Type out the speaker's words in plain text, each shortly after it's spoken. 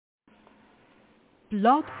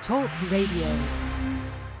Blog Talk Radio.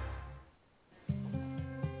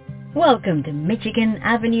 Welcome to Michigan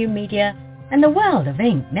Avenue Media and the World of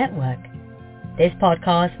Ink Network. This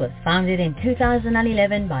podcast was founded in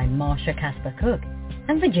 2011 by Marsha Casper Cook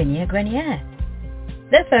and Virginia Grenier.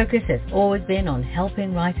 Their focus has always been on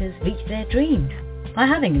helping writers reach their dreams by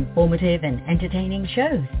having informative and entertaining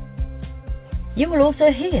shows. You will also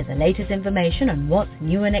hear the latest information on what's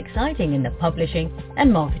new and exciting in the publishing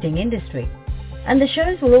and marketing industry. And the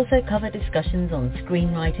shows will also cover discussions on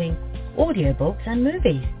screenwriting, audiobooks and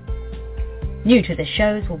movies. New to the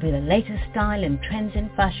shows will be the latest style and trends in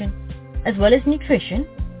fashion, as well as nutrition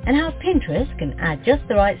and how Pinterest can add just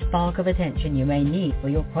the right spark of attention you may need for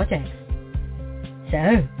your projects.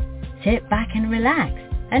 So, sit back and relax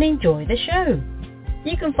and enjoy the show.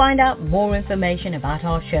 You can find out more information about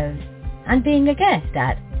our shows and being a guest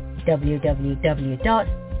at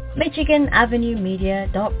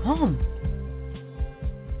www.michiganavenuemedia.com.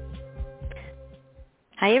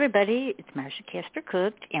 Hi everybody, it's Marsha Casper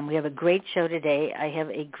Cook, and we have a great show today. I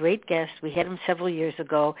have a great guest. We had him several years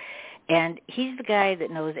ago, and he's the guy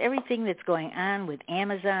that knows everything that's going on with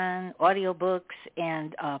Amazon, audiobooks,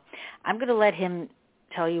 and I'm going to let him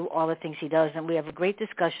tell you all the things he does. And we have a great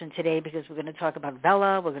discussion today because we're going to talk about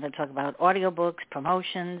Vella, we're going to talk about audiobooks,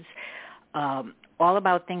 promotions, all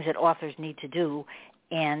about things that authors need to do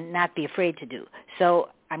and not be afraid to do. So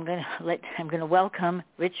I'm going to welcome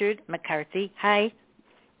Richard McCarthy. Hi.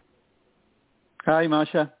 Hi,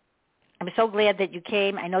 Marsha. I'm so glad that you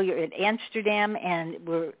came. I know you're in Amsterdam, and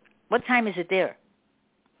what time is it there?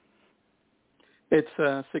 It's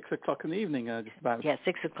 6 o'clock in the evening, just about. Yeah,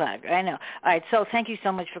 6 o'clock. I know. All right, so thank you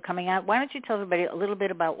so much for coming out. Why don't you tell everybody a little bit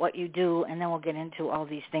about what you do, and then we'll get into all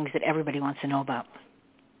these things that everybody wants to know about.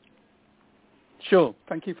 Sure.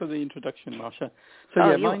 Thank you for the introduction, Marsha.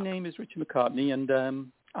 So, my name is Richard McCartney, and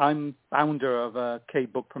I'm founder of K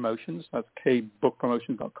Book Promotions. That's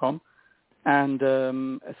kbookpromotions.com. And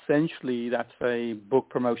essentially, that's a book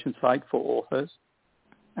promotion site for authors.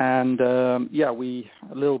 And, a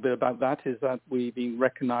little bit about that is that we've been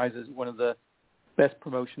recognized as one of the best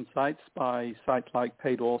promotion sites by sites like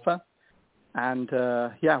Paid Author. And,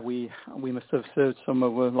 we must have served some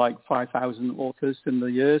over like 5,000 authors in the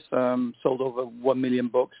years, sold over 1 million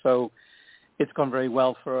books. So it's gone very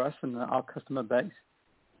well for us and our customer base.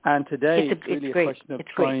 And today it's really a question of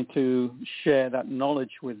trying to share that knowledge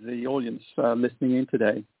with the audience listening in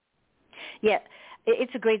today. Yeah,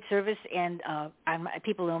 it's a great service, and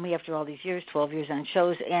people know me after all these years, 12 years on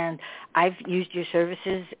shows, and I've used your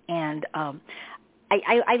services, and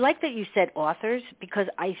I like that you said authors, because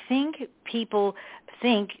I think people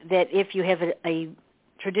think that if you have a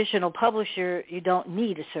traditional publisher, you don't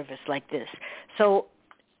need a service like this. So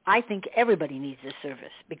I think everybody needs this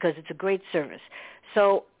service because it's a great service.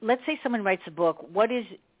 So let's say someone writes a book. What is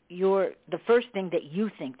the first thing that you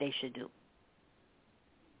think they should do?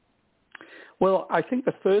 Well, I think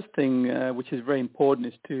the first thing, which is very important,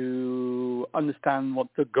 is to understand what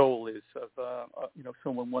the goal is of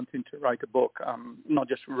someone wanting to write a book. Not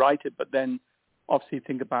just write it, but then obviously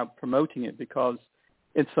think about promoting it, because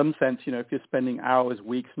in some sense, if you're spending hours,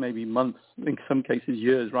 weeks, maybe months, in some cases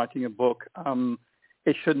years writing a book,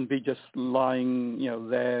 it shouldn't be just lying,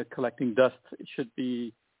 there collecting dust. It should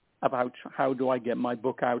be about how do I get my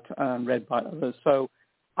book out and read by others. So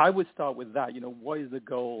I would start with that. What is the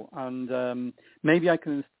goal? And maybe I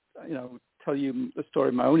can, tell you the story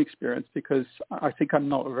of my own experience, because I think I'm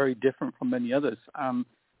not very different from many others.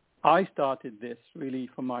 I started this really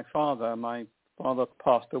from my father. My father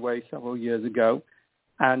passed away several years ago,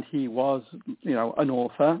 and he was, an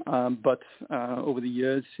author. But over the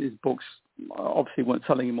years, his books obviously weren't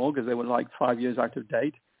selling anymore because they were like 5 years out of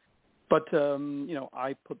date. But,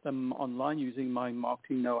 I put them online using my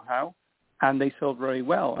marketing know-how, and they sold very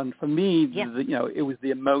well. And for me, it was the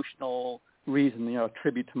emotional reason, a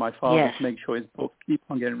tribute to my father to make sure his books keep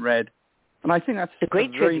on getting read. And I think that's a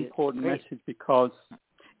very important message because,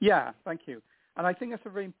 thank you. And I think that's a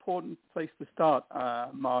very important place to start,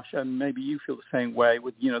 Marsha, and maybe you feel the same way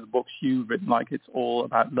with, the books you've written, like It's All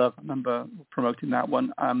About Love. I remember promoting that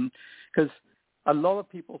one because a lot of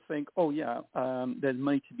people think, there's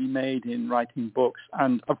money to be made in writing books.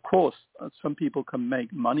 And, of course, some people can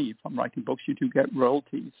make money from writing books. You do get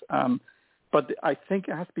royalties. But I think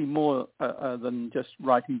it has to be more than just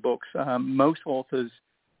writing books. Most authors,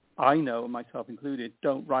 I know, myself included,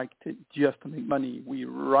 don't write it just to make money. We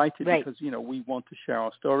write it because, we want to share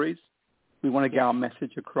our stories. We want to get our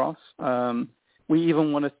message across. We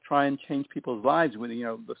even want to try and change people's lives with,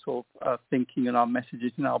 the sort of thinking and our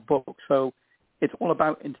messages in our book. So it's all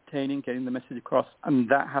about entertaining, getting the message across, and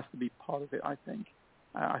that has to be part of it, I think.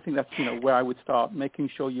 I think that's, where I would start, making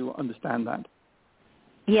sure you understand that.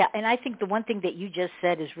 Yeah, and I think the one thing that you just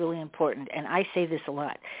said is really important, and I say this a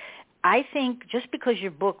lot. I think just because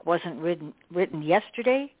your book wasn't written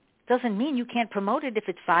yesterday doesn't mean you can't promote it if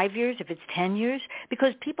it's 5 years, if it's 10 years,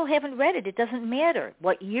 because people haven't read it. It doesn't matter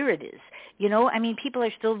what year it is. People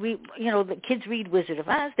are still the kids read Wizard of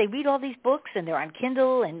Oz. They read all these books, and they're on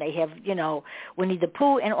Kindle, and they have, Winnie the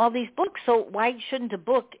Pooh and all these books. So why shouldn't a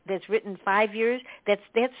book that's written 5 years, that's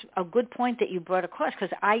a good point that you brought across,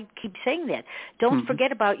 because I keep saying that. Don't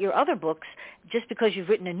forget about your other books just because you've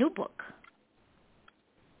written a new book.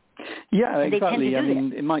 Yeah, exactly. I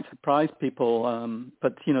mean, it might surprise people,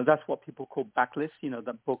 but, that's what people call backlists,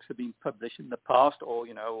 that books have been published in the past or,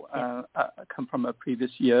 come from a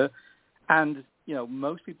previous year. And,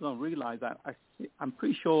 most people don't realize that. I'm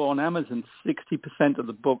pretty sure on Amazon, 60% of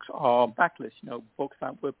the books are backlists, books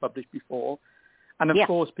that were published before. And, of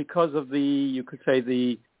course, because of the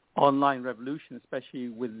online revolution, especially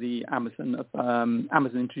with the Amazon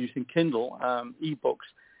introducing Kindle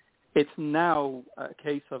ebooks, it's now a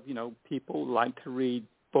case of, people like to read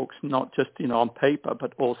books not just, on paper,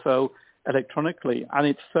 but also electronically. And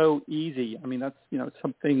it's so easy. I mean, that's,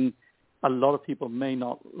 something a lot of people may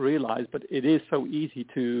not realize, but it is so easy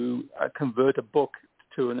to convert a book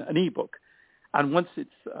to an ebook. And once it's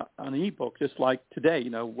an ebook, just like today,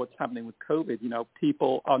 what's happening with COVID,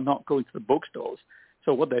 people are not going to the bookstores.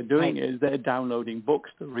 So what they're doing is they're downloading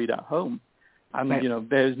books to read at home. And,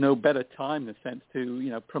 there's no better time, in a sense,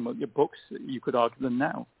 to, promote your books, you could argue, than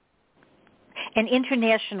now. And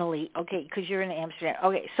internationally, okay, because you're in Amsterdam.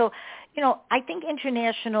 Okay, so, I think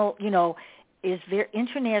international is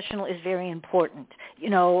very important,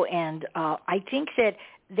 and I think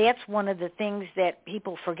that's one of the things that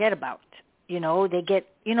people forget about. They get,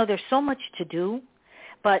 there's so much to do,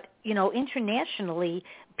 but, internationally,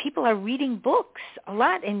 people are reading books a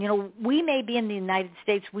lot. And, we may be in the United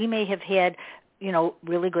States, we may have had,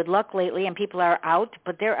 really good luck lately, and people are out,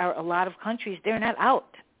 but there are a lot of countries, they're not out.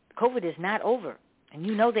 COVID is not over. And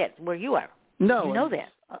you know that where you are. No. You know that.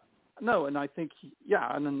 No, and I think,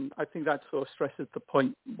 and I think that sort of stresses the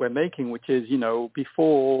point we're making, which is,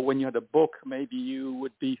 before when you had a book, maybe you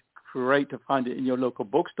would be great to find it in your local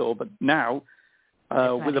bookstore, but now,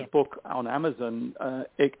 with a book on Amazon,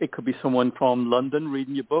 it could be someone from London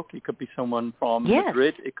reading your book. It could be someone from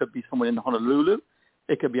Madrid. It could be someone in Honolulu.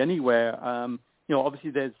 It could be anywhere.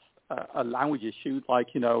 Obviously there's a language issue, like,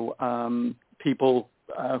 people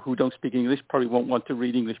who don't speak English probably won't want to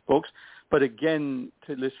read English books. But again,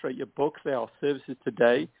 to illustrate your book, there are services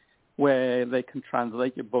today where they can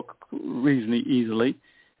translate your book reasonably easily.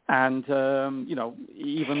 And,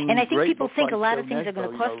 even... And I think people think like a lot of things are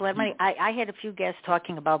going to cost a lot of money. I had a few guests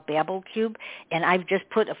talking about Babel Cube, and I've just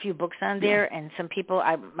put a few books on there, and some people,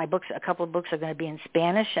 a couple of books are going to be in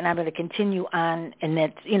Spanish, and I'm going to continue on, and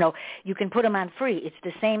that, you can put them on free. It's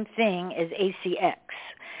the same thing as ACX,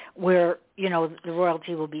 where, the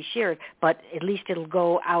royalty will be shared, but at least it'll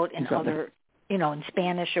go out in other... in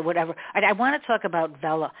Spanish or whatever. I want to talk about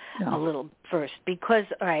Vela a little first, because,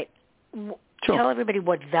 all right, tell everybody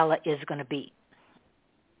what Vela is going to be.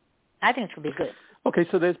 I think it's going to be good. Okay,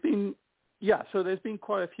 so there's been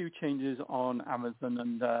quite a few changes on Amazon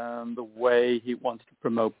and the way he wants to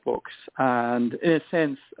promote books. And in a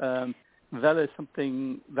sense, Vela is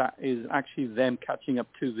something that is actually them catching up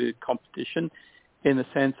to the competition, in the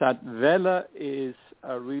sense that Vela is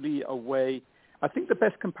really a way... I think the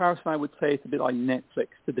best comparison I would say is a bit like Netflix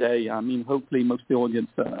today. I mean, hopefully most of the audience,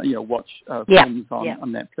 watch films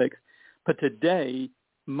on Netflix. But today,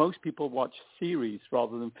 most people watch series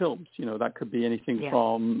rather than films. That could be anything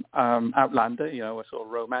from Outlander, a sort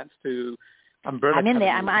of romance, to Umbrella I'm in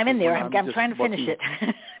Academy. there. I'm in there. I'm trying to finish it.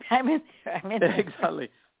 I'm in there. Exactly.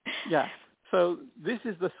 Yeah. So this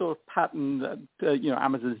is the sort of pattern that,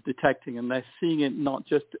 Amazon is detecting, and they're seeing it not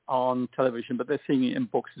just on television, but they're seeing it in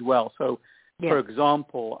books as well. So, for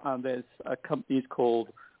example, there's companies called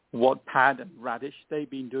Wattpad and Radish. They've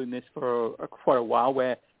been doing this for quite a while,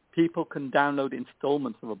 where people can download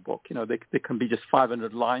installments of a book. They can be just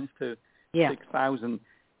 500 lines to 6,000.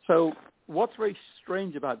 So what's very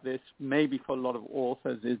strange about this, maybe for a lot of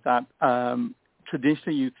authors, is that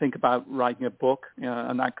traditionally you think about writing a book,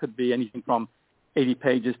 and that could be anything from 80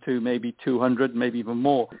 pages to maybe 200, maybe even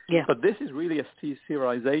more. Yeah. But this is really a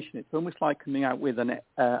serialization. It's almost like coming out with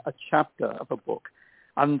a chapter of a book.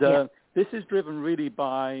 And this is driven really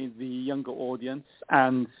by the younger audience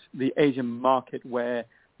and the Asian market, where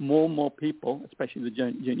more and more people, especially the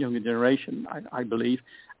younger generation, I believe,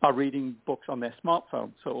 are reading books on their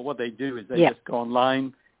smartphone. So what they do is they just go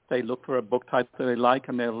online, they look for a book title they like,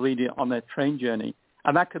 and they'll read it on their train journey.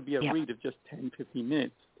 And that could be a Yeah. read of just 10, 15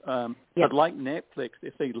 minutes. Yeah. But like Netflix,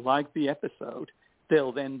 if they like the episode,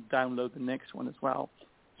 they'll then download the next one as well.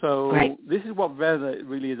 So this is what Vela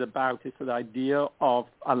really is about. It's the idea of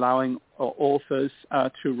allowing authors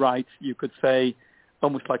to write, you could say,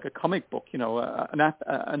 almost like a comic book,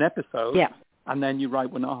 an episode, and then you write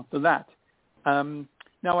one after that.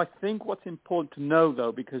 Now, I think what's important to know,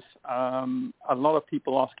 though, because a lot of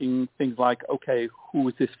people asking things like, okay, who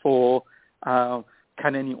is this for?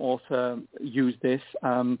 Can any author use this?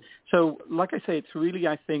 So, like I say, it's really,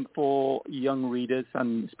 I think, for young readers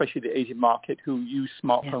and especially the Asian market who use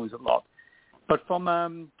smartphones a lot. But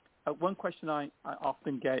from one question I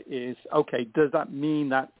often get is, okay, does that mean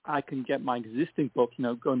that I can get my existing book,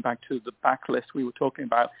 going back to the backlist we were talking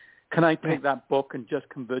about, can I take that book and just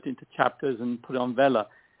convert it into chapters and put it on Vela?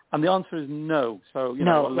 And the answer is no. So,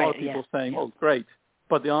 a lot of people saying, oh, great.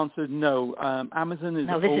 But the answer is no. Amazon is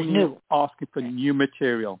only asking for new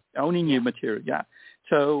material, only new material,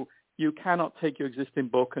 So you cannot take your existing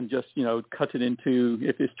book and just, cut it into,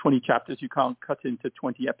 if it's 20 chapters, you can't cut it into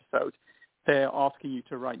 20 episodes. They're asking you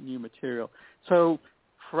to write new material. So,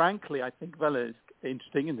 frankly, I think Vela is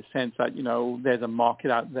interesting in the sense that, there's a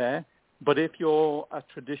market out there. But if you're a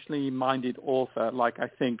traditionally minded author, like I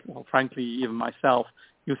think, well, frankly, even myself,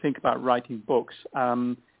 you think about writing books.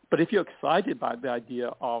 But if you're excited about the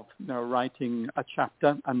idea of writing a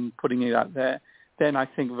chapter and putting it out there, then I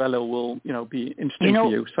think Vela will be interesting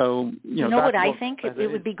for you. So what I think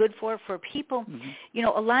it would be good for people. Mm-hmm.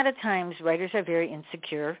 A lot of times writers are very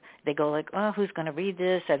insecure. They go like, oh, who's going to read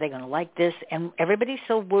this? Are they going to like this? And everybody's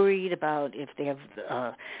so worried about if they have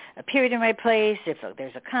a period in the right place, if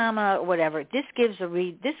there's a comma or whatever. This gives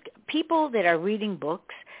people that are reading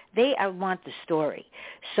books, they want the story.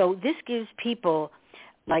 So this gives people.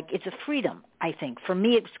 Like, it's a freedom, I think. For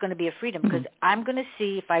me, it's going to be a freedom because I'm going to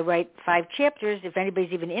see if I write 5 chapters, if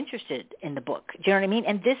anybody's even interested in the book. Do you know what I mean?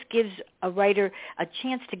 And this gives a writer a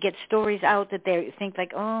chance to get stories out that they think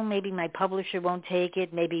like, oh, maybe my publisher won't take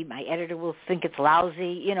it. Maybe my editor will think it's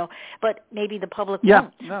lousy, but maybe the public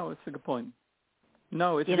won't. No, it's a good point.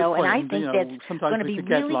 No, it's a good point. And I think that's going to be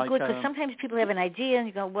really good because sometimes people have an idea and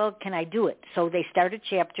you go, well, can I do it? So they start a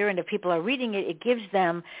chapter, and if people are reading it, it gives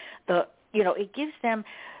them it gives them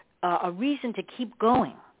a reason to keep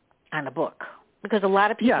going on a book because a lot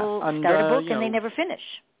of people start a book and they never finish.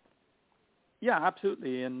 Yeah,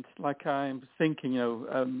 absolutely. And like I'm thinking,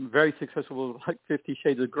 very successful, like 50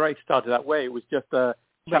 Shades of Grey started that way. It was just a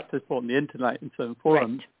chapter put on the internet in certain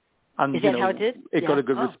forums. Right. And, is that how it did? It got a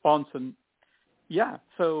good response. And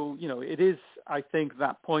so, it is, I think,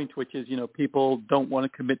 that point, which is, people don't want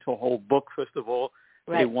to commit to a whole book, first of all.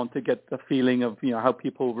 Right. They want to get the feeling of, how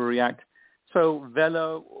people will react. So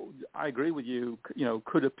Vela, I agree with you,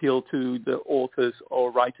 could appeal to the authors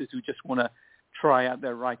or writers who just want to try out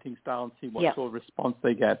their writing style and see what sort of response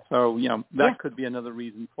they get. So, that could be another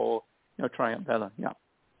reason for, trying out Vela,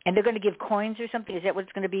 And they're going to give coins or something? Is that what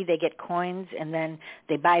it's going to be? They get coins and then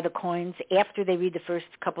they buy the coins after they read the first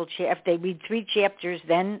couple chapters. If they read 3 chapters,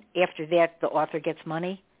 then after that the author gets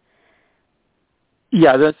money?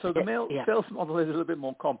 Yeah, so the sales model is a little bit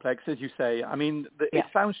more complex, as you say. I mean, it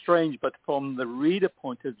sounds strange, but from the reader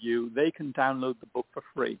point of view, they can download the book for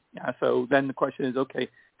free. Yeah, so then the question is, okay,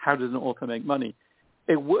 how does an author make money?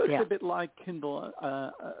 It works a bit like Kindle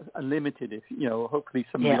Unlimited, if hopefully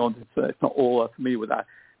some of the audience, if not all, are familiar with that.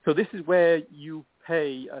 So this is where you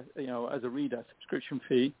pay, as a reader, a subscription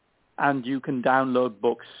fee, and you can download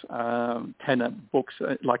books, 10 books,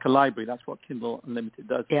 like a library. That's what Kindle Unlimited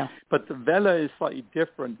does. Yeah. But the Vela is slightly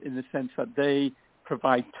different in the sense that they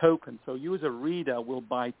provide tokens. So you as a reader will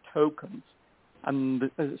buy tokens. And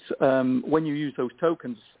when you use those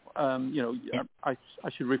tokens, I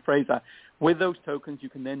should rephrase that. With those tokens, you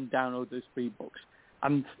can then download those free books.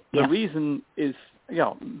 And the reason is,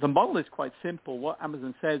 the model is quite simple. What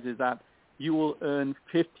Amazon says is that you will earn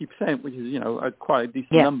 50%, which is, quite a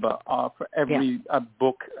decent number for every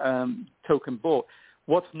book token bought.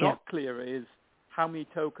 What's not clear is how many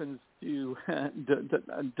tokens does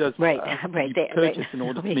purchase in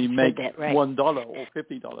order to make $1 or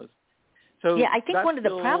 $50. So I think one of the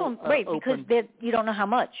problems, because you don't know how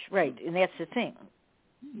much, and that's the thing.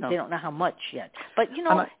 No. They don't know how much yet. But,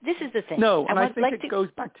 this is the thing. No, and I think it goes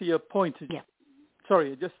back to your point.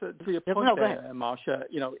 Sorry, just to your point there, Marsha,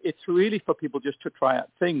 it's really for people just to try out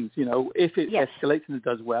things. If it escalates and it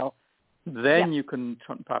does well, then you can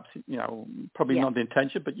perhaps, probably not the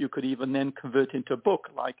intention, but you could even then convert into a book,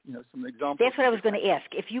 like, some examples. That's what I was going to ask.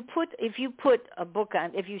 If you put a book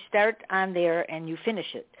on, if you start on there and you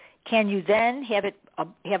finish it, can you then have it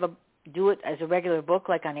do it as a regular book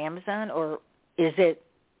like on Amazon, or is it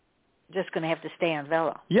just going to have to stay on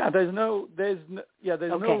Velo. Yeah, there's no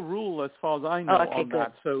rule as far as I know on good.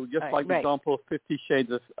 that. So just Right, like the right. example of 50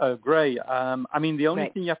 Shades of Grey, I mean, the only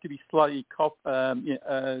thing you have to be slightly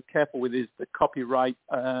careful with is the copyright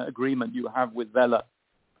agreement you have with Vela.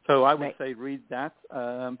 So I would say read that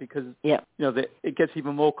because it gets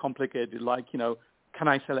even more complicated. Like, can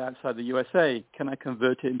I sell it outside the USA? Can I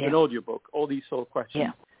convert it into an audiobook? All these sort of questions.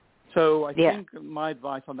 Yeah. So I think my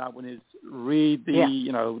advice on that one is read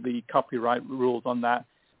the copyright rules on that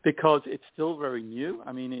because it's still very new.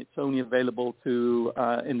 I mean, it's only available to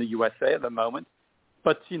in the USA at the moment.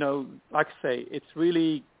 But, like I say, it's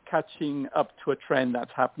really catching up to a trend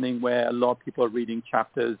that's happening where a lot of people are reading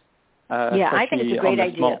chapters, I think it's a great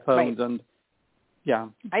idea. Smartphones and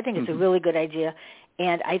I think it's a really good idea.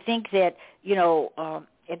 And I think that,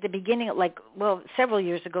 at the beginning, several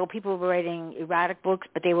years ago, people were writing erotic books,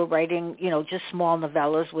 but they were writing, just small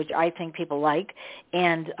novellas, which I think people like.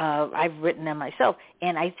 And I've written them myself.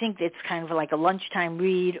 And I think it's kind of like a lunchtime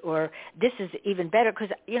read, or this is even better because,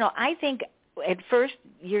 I think at first,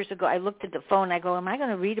 years ago, I looked at the phone. I go, am I going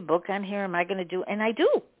to read a book on here? Am I going to do? And I do.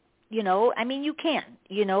 I mean, you can,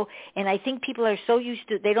 and I think people are so used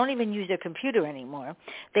to, they don't even use their computer anymore.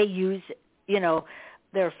 They use,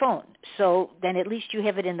 their phone. So then at least you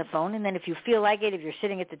have it in the phone, and then if you feel like it, if you're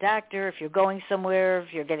sitting at the doctor, if you're going somewhere,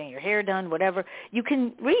 if you're getting your hair done, whatever, you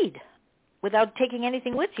can read without taking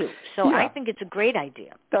anything with you. So I think it's a great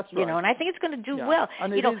idea. That's right. And I think it's going to do well.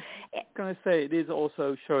 And it is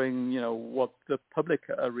also showing, what the public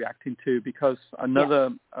are reacting to, because another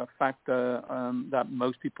factor that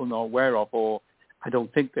most people are not aware of, or I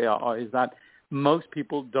don't think they are, is that most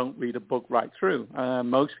people don't read a book right through.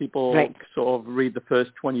 Most people sort of read the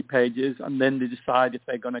first 20 pages and then they decide if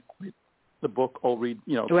they're going to quit the book or read,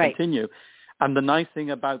 continue. And the nice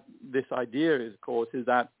thing about this idea is, of course, is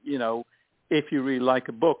that, if you really like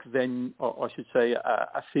a book, then, or I should say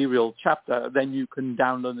a serial chapter, then you can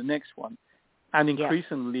download the next one. And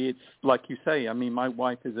increasingly, it's like you say, I mean, my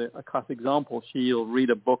wife is a classic example. She'll read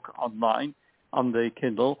a book online on the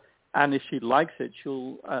Kindle, and if she likes it,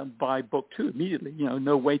 she'll buy book 2 immediately.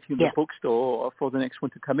 No waiting in the bookstore for the next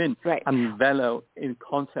one to come in. Right. And Velo, in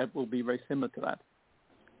concept, will be very similar to that.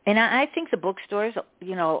 And I think the bookstores,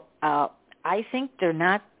 I think they're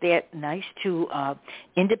not that nice to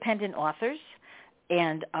independent authors,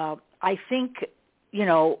 and I think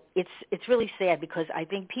it's really sad because I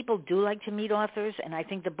think people do like to meet authors, and I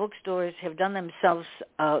think the bookstores have done themselves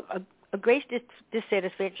a great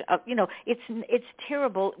dissatisfaction. It's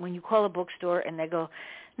terrible when you call a bookstore and they go,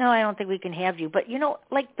 no, I don't think we can have you. But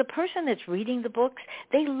like the person that's reading the books,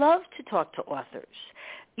 they love to talk to authors.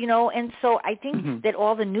 And so I think that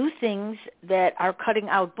all the new things that are cutting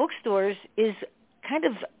out bookstores is kind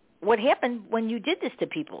of what happened when you did this to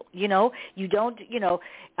people. You don't,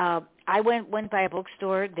 I went by a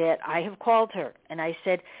bookstore that I have called her, and I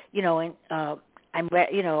said, I'm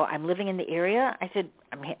living in the area. I said,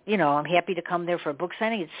 I'm happy to come there for a book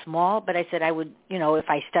signing. It's small, but I said I would, if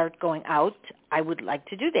I start going out, I would like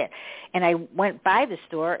to do that. And I went by the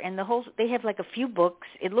store, and they have like a few books.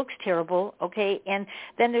 It looks terrible, okay? And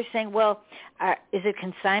then they're saying, well, is it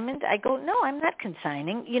consignment? I go, no, I'm not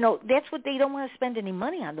consigning. That's what they don't want to spend any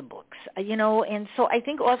money on the books, And so I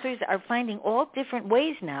think authors are finding all different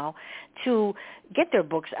ways now to get their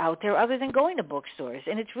books out there other than going to bookstores.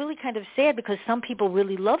 And it's really kind of sad because some people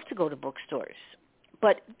really love to go to bookstores.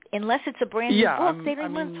 But unless it's a brand new book, they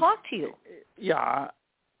don't want to talk to you. Yeah,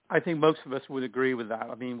 I think most of us would agree with that.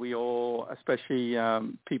 I mean, we all, especially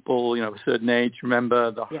people, of a certain age, remember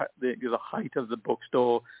the height of the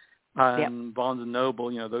bookstore. Barnes and Noble,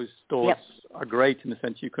 those stores are great in the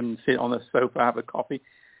sense you can sit on a sofa, have a coffee.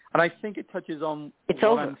 And I think it touches on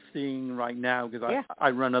I'm seeing right now because I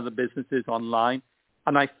run other businesses online.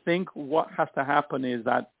 And I think what has to happen is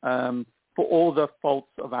that for all the faults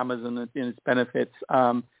of Amazon and its benefits,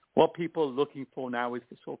 what people are looking for now is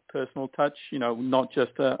the sort of personal touch, not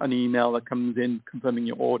just an email that comes in confirming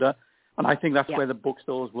your order. And I think that's where the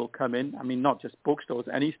bookstores will come in. I mean, not just bookstores,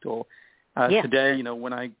 any store. Today,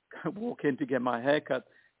 when I walk in to get my haircut,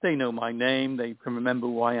 they know my name, they can remember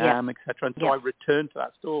who I am, etc. And so I return to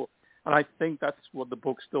that store. And I think that's what the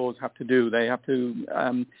bookstores have to do. They have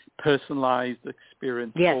to personalize the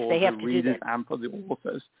experience for the readers and for the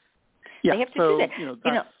authors. They have to do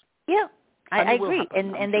that. I agree,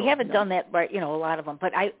 and they haven't done that, right? A lot of them.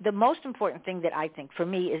 But the most important thing that I think for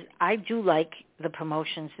me is I do like the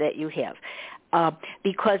promotions that you have,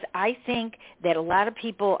 because I think that a lot of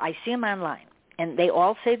people, I see them online, and they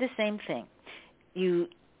all say the same thing. You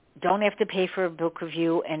don't have to pay for a book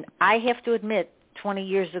review, and I have to admit, 20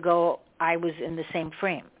 years ago, I was in the same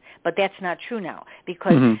frame. but that's not true now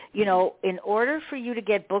because, you know, in order for you to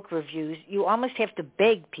get book reviews, you almost have to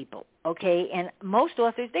beg people, okay? And most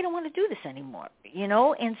authors, they don't want to do this anymore, you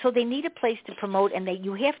know, and so they need a place to promote, and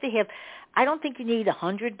you have to have, I don't think you need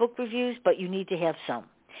 100 book reviews, but you need to have some,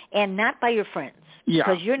 and not by your friends,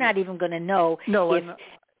 because you're not even going to know if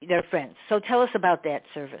they're friends. So tell us about that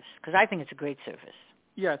service, because I think it's a great service.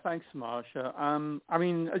 Yeah, thanks, Marsha. I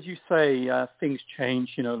mean, as you say, things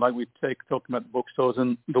change, you know, like we talking about the bookstores,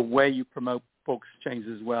 and the way you promote books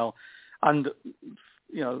changes as well. And,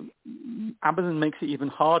 you know, Amazon makes it even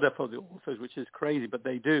harder for the authors, which is crazy, but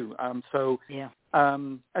they do. As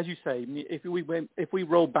you say, if we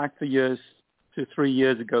roll back the years to 3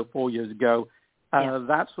 years ago, 4 years ago,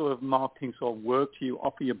 that sort of marketing sort of worked. You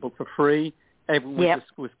offer your book for free. Everyone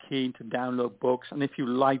just was keen to download books, and if you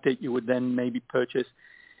liked it, you would then maybe purchase.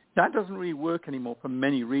 That doesn't really work anymore for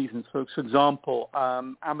many reasons. So, for example,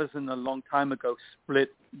 Amazon a long time ago split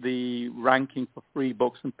the ranking for free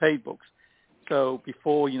books and paid books. So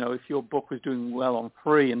before, you know, if your book was doing well on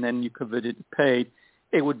free and then you converted to paid,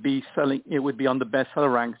 it would be on the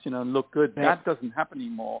bestseller ranks, you know, and look good. Right. That doesn't happen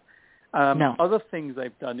anymore. Other things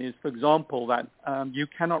they've done is, for example, that you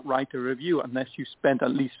cannot write a review unless you spent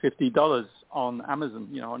at least $50 on Amazon,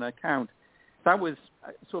 you know, on an account. That was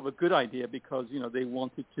sort of a good idea because, you know, they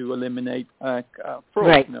wanted to eliminate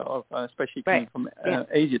fraud, you know, especially coming from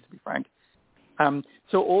Asia, to be frank.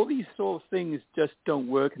 So all these sort of things just don't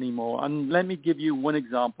work anymore. And let me give you one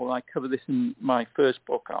example. I cover this in my first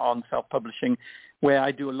book on self-publishing, where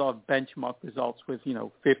I do a lot of benchmark results with, you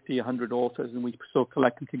know, 50, 100 authors, and we sort of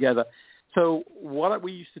collect them together. So what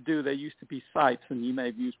we used to do, there used to be sites, and you may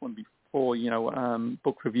have used one before, you know,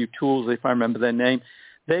 book review tools, if I remember their name.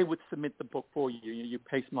 They would submit the book for you. You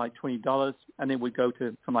pay some like $20, and it would go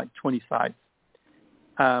to some like 20 sites.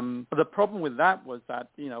 But the problem with that was that,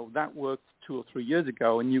 you know, that worked 2 or 3 years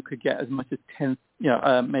ago, and you could get as much as 10, you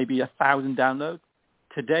know, maybe 1,000 downloads.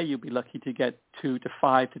 Today, you'll be lucky to get 2 to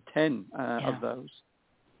 5 to 10 of those.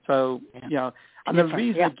 So, you know, and the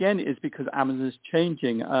reason, again, is because Amazon is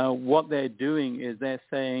changing. What they're doing is they're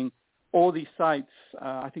saying all these sites,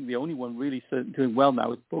 I think the only one really doing well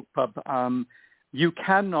now is BookPub. You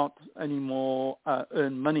cannot anymore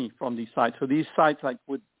earn money from these sites. So these sites like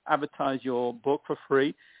would advertise your book for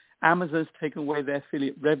free. Amazon's taken away their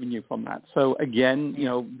affiliate revenue from that. So again, you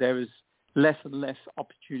know, there is less and less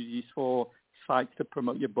opportunities for sites to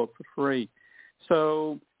promote your book for free.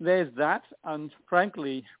 So there's that. And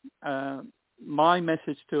frankly, my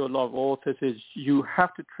message to a lot of authors is you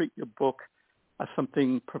have to treat your book as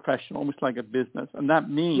something professional, almost like a business. And that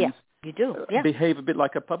means you do. Behave a bit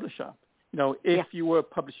like a publisher. You know, if you were a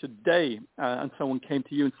publisher today and someone came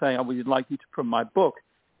to you and saying, I would like you to promote my book,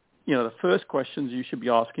 you know, the first questions you should be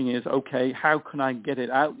asking is, okay, how can I get it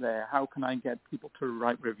out there? How can I get people to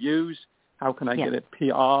write reviews? How can I get it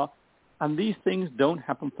PR? And these things don't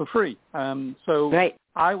happen for free.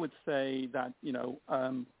 I would say that, you know,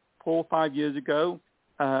 4 or 5 years ago,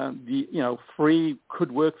 free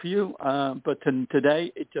could work for you. But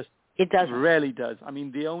today, it doesn't. Rarely does. I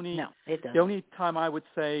mean, the only time I would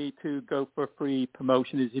say to go for a free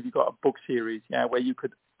promotion is if you've got a book series, where you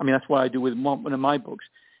could, I mean, that's what I do with one of my books.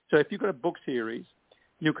 So if you've got a book series,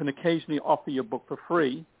 you can occasionally offer your book for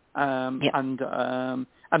free. And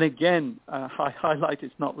again, I highlight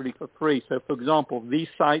it's not really for free. So, for example, these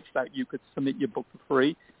sites that you could submit your book for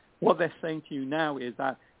free, what they're saying to you now is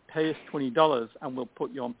that pay us $20 and we'll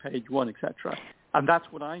put you on page 1, etc. And that's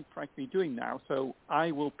what I'm frankly doing now. So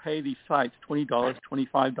I will pay these sites $20,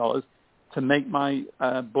 $25 to make my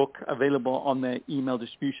book available on their email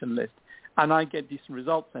distribution list. And I get decent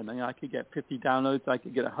results then. I mean, I could get 50 downloads. I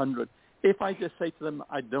could get 100. If I just say to them,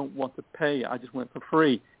 I don't want to pay, I just want it for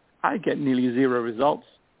free, I get nearly 0 results.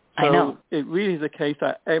 So I know. It really is a case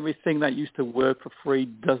that everything that used to work for free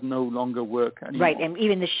does no longer work anymore. Right, and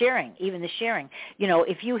even the sharing. You know,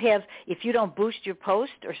 if you don't boost your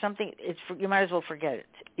post or something, you might as well forget it.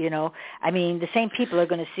 You know, I mean, the same people are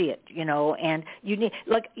going to see it. You know, and you need,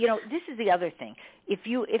 like, you know, this is the other thing. If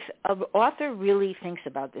an author really thinks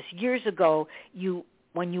about this, years ago,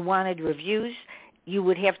 when you wanted reviews, you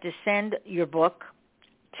would have to send your book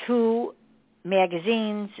to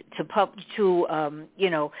magazines, to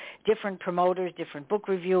different promoters, different book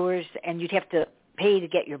reviewers, and you'd have to pay to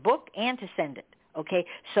get your book and to send it. Okay,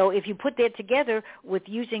 so if you put that together with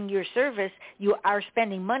using your service, you are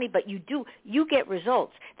spending money, but you get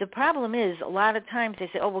results. The problem is a lot of times they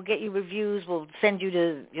say, "Oh, we'll get you reviews, we'll send you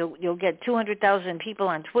to you'll get 200,000 people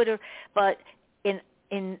on Twitter," but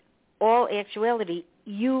in all actuality,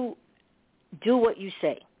 you do what you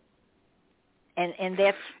say. And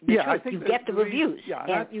that's the truth. You get the reviews.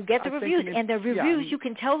 And you get the reviews. And the reviews, you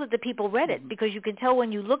can tell that the people read it, because you can tell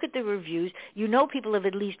when you look at the reviews, you know people have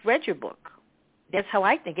at least read your book. That's how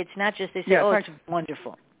I think. It's not just they say, it's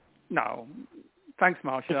wonderful. No. Thanks,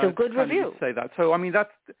 Marsha. It's a good review. Say that. So, I mean,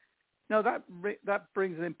 that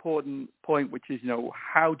brings an important point, which is,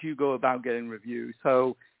 how do you go about getting reviews?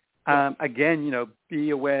 So, again, be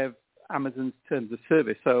aware of Amazon's terms of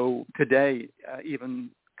service. So today, even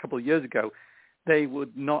a couple of years ago, they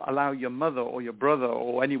would not allow your mother or your brother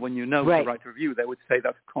or anyone to write a review. They would say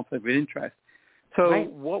that's a conflict of interest. So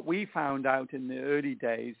what we found out in the early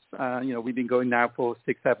days, we've been going now for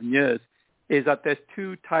 6-7 years, is that there's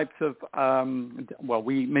two types of,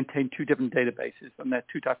 we maintain two different databases, and there are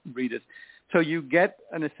two types of readers. So you get,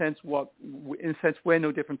 in a sense, we're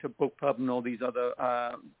no different to BookPub and all these other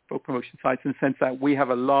book promotion sites, in the sense that we have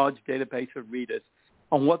a large database of readers.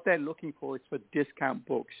 And what they're looking for is for discount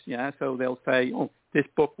books. Yeah, so they'll say, this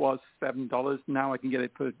book was $7, now I can get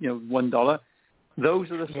it for $1.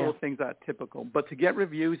 Those are the sort of things that are typical. But to get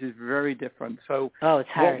reviews is very different. So it's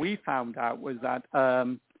hard. What we found out was that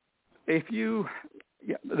the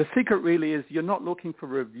secret really is you're not looking for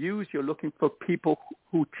reviews, you're looking for people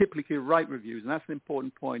who typically write reviews. And that's an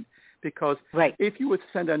important point, because if you were to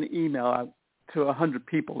send an email out to 100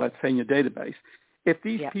 people, let's say in your database, if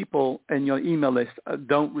these people in your email list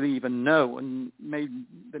don't really even know, and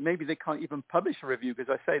maybe they can't even publish a review,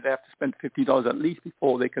 because I say they have to spend $50 at least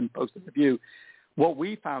before they can post a review. What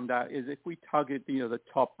we found out is if we target the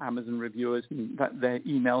top Amazon reviewers, and that their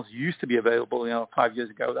emails used to be available 5 years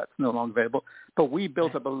ago, that's no longer available, but we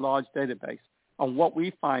built up a large database. And what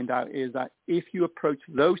we find out is that if you approach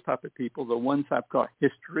those type of people, the ones that have got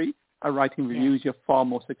history of writing reviews, you're far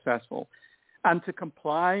more successful. And to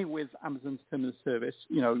comply with Amazon's terms of service,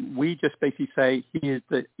 we just basically say, here's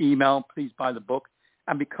the email, please buy the book.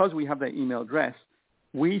 And because we have their email address,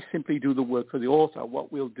 we simply do the work for the author.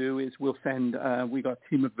 What we'll do is we'll send, we got a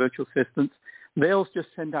team of virtual assistants. They'll just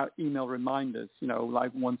send out email reminders,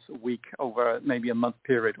 like once a week over maybe a month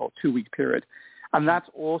period or 2-week period. And that's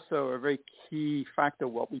also a very key factor,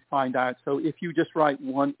 what we find out. So if you just write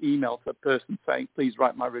one email to a person saying, please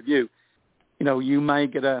write my review, you may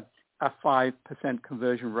get a 5%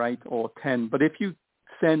 conversion rate or 10. But if you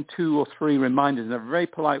send 2 or 3 reminders in a very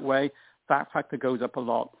polite way, that factor goes up a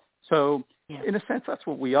lot. So in a sense, that's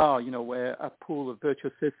what we are. We're a pool of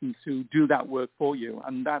virtual assistants who do that work for you,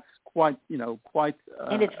 and that's quite.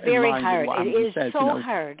 And it's very hard. It is so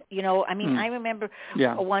hard. I remember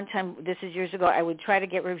one time. This is years ago. I would try to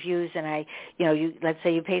get reviews, and let's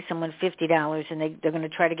say you pay someone $50, and they're going to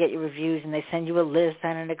try to get your reviews, and they send you a list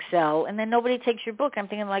on an Excel, and then nobody takes your book. I'm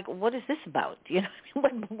thinking, like, what is this about?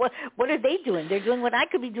 What are they doing? They're doing what I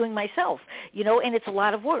could be doing myself. And it's a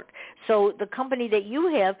lot of work. So the company that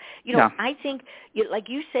you have, I think, like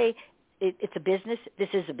you say, it's a business. This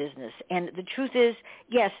is a business. And the truth is,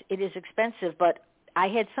 yes, it is expensive, but I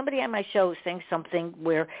had somebody on my show saying something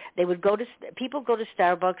where they would people go to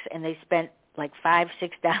Starbucks and they spend like $5-6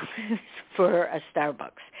 for a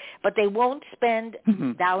Starbucks, but they won't spend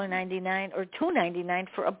 $1.99 or $2.99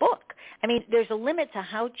 for a book. I mean, there's a limit to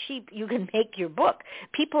how cheap you can make your book.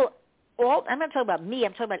 I'm not talking about me,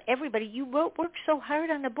 I'm talking about everybody. You work so hard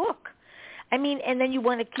on the book. I mean, and then you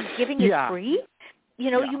want to keep giving it free?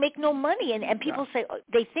 You make no money. And people say,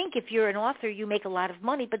 they think if you're an author, you make a lot of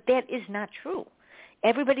money, but that is not true.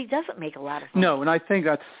 Everybody doesn't make a lot of money. No, and I think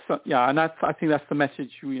I think that's the message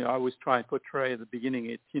I was trying to portray at the beginning.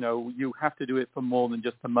 It's, you have to do it for more than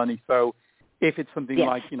just the money. So if it's something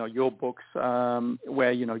like, your books,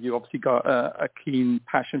 where, you obviously got a keen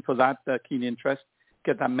passion for that, a keen interest,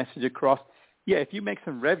 get that message across. Yeah, if you make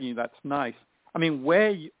some revenue, that's nice. I mean,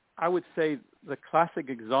 I would say the classic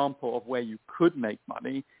example of where you could make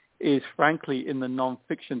money is, frankly, in the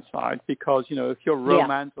nonfiction side, because, if you're a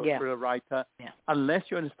romance or thriller writer, unless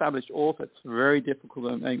you're an established author, it's very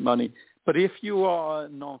difficult to make money. But if you are a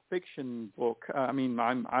nonfiction book, I'm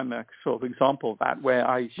a sort of example of that, where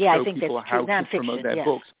I show people how to promote their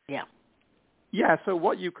books. Yeah, so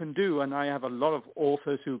what you can do, and I have a lot of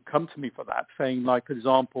authors who come to me for that, saying, like, for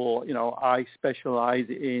example, I specialize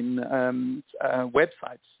in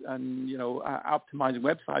websites and, optimizing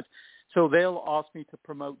websites. So they'll ask me to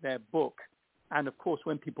promote their book. And, of course,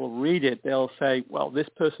 when people read it, they'll say, well, this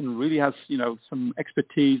person really has, some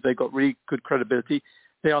expertise. They've got really good credibility.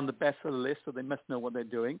 They're on the bestseller list, so they must know what they're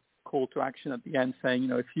doing. Call to action at the end saying,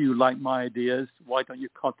 if you like my ideas, why don't you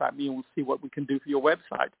contact me and we'll see what we can do for your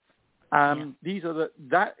website.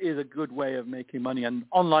 That is a good way of making money, and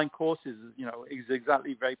online courses, is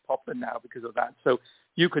exactly very popular now because of that. So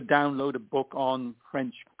you could download a book on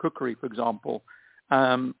French cookery, for example,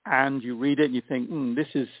 and you read it and you think, this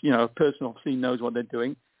is, a person obviously knows what they're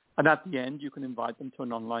doing. And at the end, you can invite them to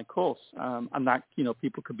an online course. And that,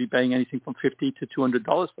 people could be paying anything from $50 to $200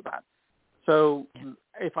 for that. So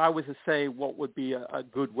if I was to say what would be a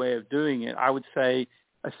good way of doing it, I would say,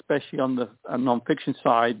 especially on the nonfiction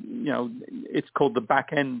side, it's called the back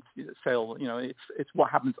end sale. It's what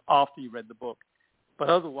happens after you read the book. But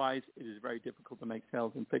otherwise, it is very difficult to make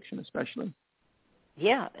sales in fiction, especially.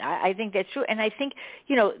 Yeah, I think that's true. And I think,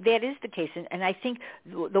 that is the case. And I think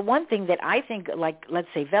the one thing that I think, like, let's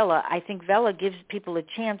say Vella, I think Vella gives people a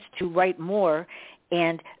chance to write more.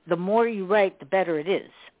 And the more you write, the better it is.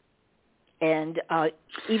 And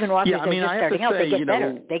even authors that are just starting out, they get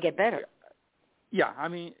better. They get better. Yeah,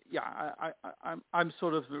 I'm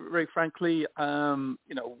sort of, very frankly,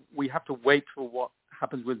 we have to wait for what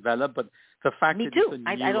happens with Vella. But the fact that it's a new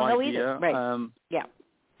idea. I don't know either. Right.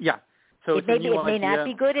 Yeah. So it may not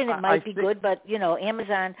be good, and it might be good, but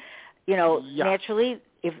Amazon, naturally,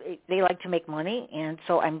 if they like to make money, and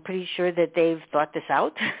so I'm pretty sure that they've thought this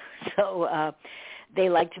out. So they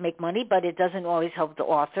like to make money, but it doesn't always help the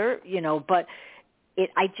author, But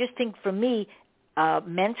I just think for me,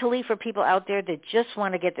 mentally, for people out there that just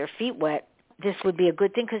want to get their feet wet, this would be a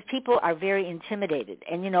good thing because people are very intimidated.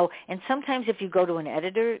 And, and sometimes if you go to an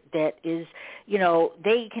editor that is,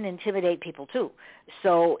 they can intimidate people too.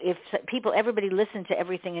 So if everybody listened to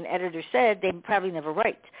everything an editor said, they probably never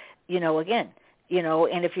write, again.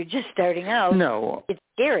 And if you're just starting out, it's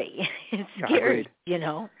scary. It's scary,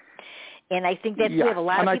 And I think that we have a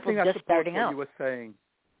lot of people just starting out. You were saying.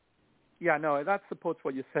 Yeah, no, that supports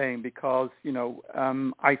what you're saying because,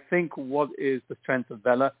 I think what is the strength of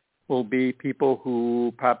Vella will be people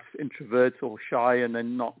who perhaps introverts or shy and they're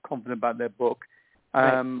not confident about their book,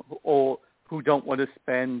 or who don't want to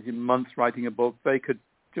spend months writing a book. They could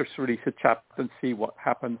just release a chapter and see what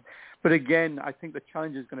happens. But again, I think the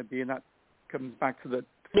challenge is going to be, and that comes back to the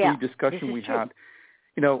discussion we had,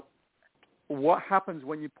 what happens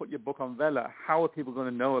when you put your book on Vella? How are people going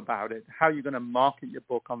to know about it? How are you going to market your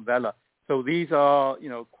book on Vella? So these are,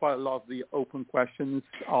 quite a lot of the open questions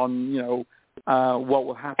on, what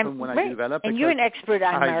will happen when I do Vella. And you're an expert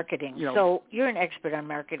on marketing. So you're an expert on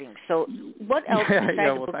marketing. So what else besides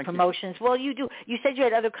the book promotions? Well, you do. You said you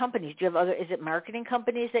had other companies. Do you have other? Is it marketing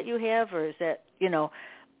companies that you have, or is that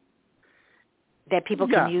that people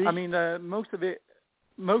can use? I mean, most of it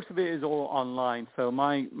is all online. So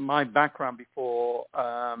my background before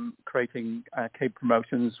creating Cape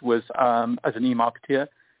Promotions was as an e-marketer.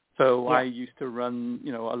 So I used to run,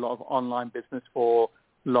 a lot of online business for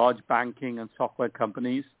large banking and software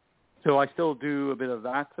companies. So I still do a bit of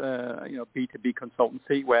that, B2B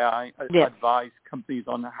consultancy where I advise companies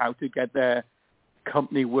on how to get their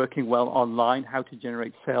company working well online, how to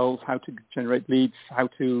generate sales, how to generate leads, how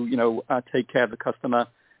to, take care of the customer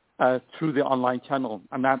through the online channel.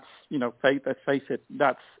 And that's, let's face it,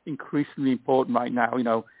 that's increasingly important right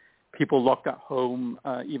now. People locked at home,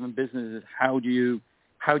 even businesses, how do you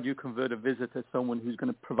convert a visitor, someone who's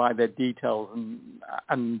going to provide their details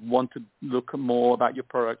and want to look more about your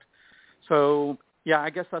product? So,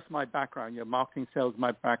 I guess that's my background. Marketing, sales is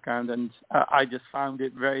my background, and I just found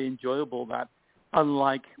it very enjoyable that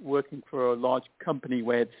unlike working for a large company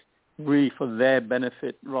where it's really for their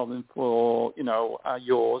benefit rather than for,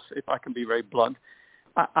 yours, if I can be very blunt,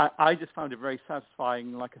 I just found it very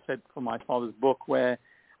satisfying, like I said, for my father's book, where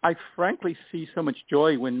I frankly see so much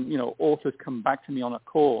joy when, authors come back to me on a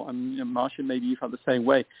call. And, Marsha, maybe you felt the same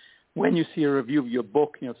way. When you see a review of your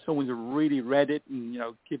book, someone's really read it and,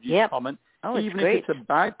 gives you a comment. Oh, even if it's a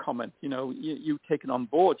bad comment, you take it on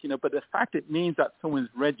board, but the fact it means that someone's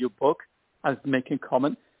read your book as making a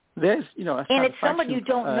comment, there's, a and it's someone you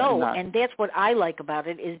don't know, and that's what I like about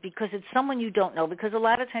it is because it's someone you don't know. Because a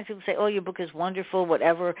lot of times people say, "Oh, your book is wonderful,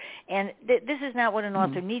 whatever," and this is not what an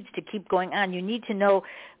author needs to keep going on. You need to know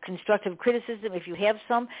constructive criticism if you have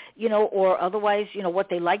some, or otherwise, what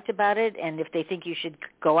they liked about it, and if they think you should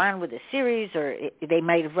go on with a series, or they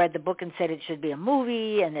might have read the book and said it should be a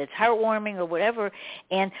movie and it's heartwarming or whatever.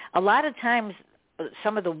 And a lot of times,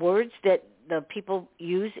 some of the words that the people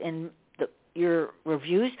use in your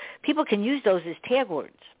reviews, people can use those as tag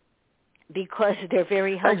words because they're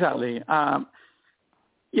very helpful. Exactly.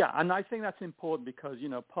 And I think that's important because,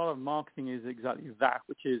 part of marketing is exactly that,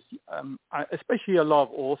 which is, especially a lot of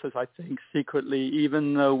authors, I think, secretly,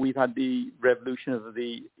 even though we've had the revolution of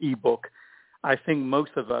the e-book, I think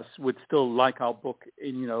most of us would still like our book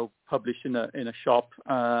published in a shop,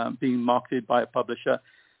 being marketed by a publisher.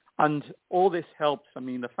 And all this helps. I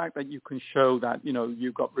mean, the fact that you can show that,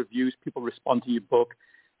 you've got reviews, people respond to your book,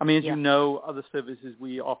 I mean, as you know, other services,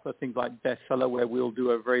 we offer things like bestseller, where we'll do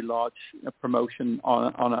a very large promotion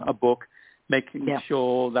on a book, making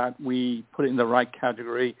sure that we put it in the right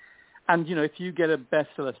category. And, if you get a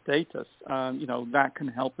bestseller status, that can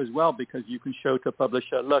help as well, because you can show to a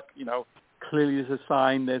publisher, look, clearly there's a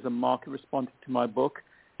sign, there's a market response to my book.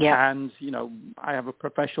 Yeah. And, I have a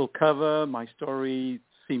professional cover, my story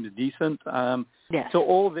seems decent. So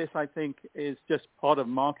all this, I think, is just part of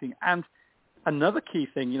marketing. And another key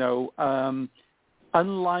thing,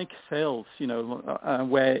 unlike sales,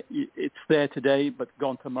 where it's there today but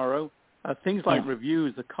gone tomorrow, things like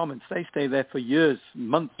reviews, the comments, they stay there for years,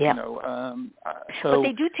 months, but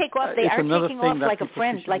they do take off. They are taking off like a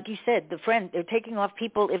friend, like you said, the friend. They're taking off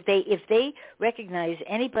people if they recognize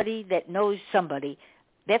anybody that knows somebody.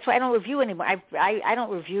 That's why I don't review anymore. I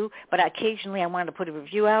don't review, but occasionally I want to put a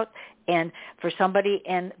review out and for somebody,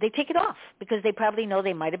 and they take it off because they probably know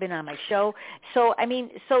they might have been on my show. So,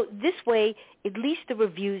 so this way, at least the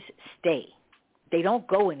reviews stay. They don't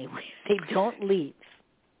go anywhere. They don't leave.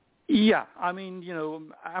 Yeah,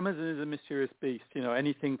 Amazon is a mysterious beast.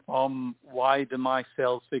 Anything from why do my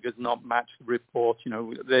sales figures not match the report?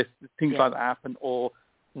 There's things like that happen, or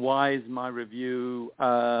why is my review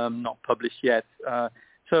not published yet?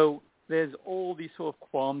 So there's all these sort of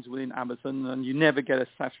qualms within Amazon, and you never get a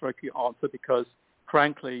satisfactory answer because,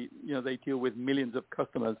 frankly, they deal with millions of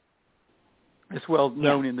customers. It's well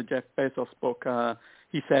known in the Jeff Bezos book.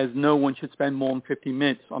 He says no one should spend more than 50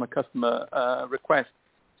 minutes on a customer request.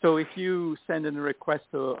 So if you send in a request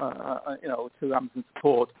to Amazon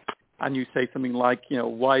support, and you say something like,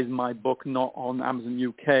 why is my book not on Amazon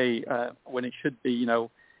UK when it should be,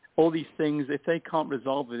 all these things, if they can't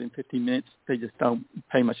resolve it in 15 minutes, they just don't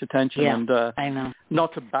pay much attention. Yeah, and I know.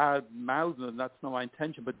 Not to bad mouth them, that's not my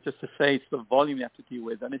intention, but just to say it's the volume you have to deal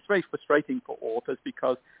with. And it's very frustrating for authors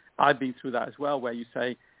because I've been through that as well, where you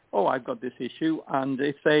say, oh, I've got this issue, and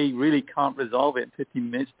if they really can't resolve it in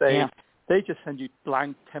 15 minutes, they just send you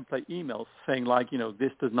blank template emails saying like,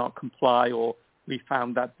 this does not comply, or we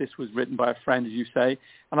found that this was written by a friend, as you say.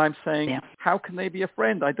 And I'm saying, how can they be a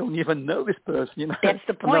friend? I don't even know this person. That's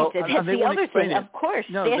the point. That's the other thing. It. Of course.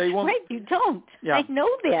 No, that's they won't. Right. You don't. Yeah. I know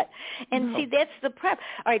that. And see, that's the prep.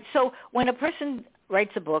 All right. So when a person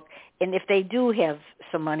writes a book, and if they do have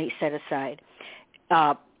some money set aside,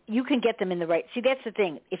 you can get them in the right. See, that's the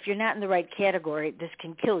thing. If you're not in the right category, this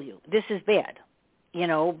can kill you. This is bad.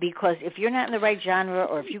 Because if you're not in the right genre,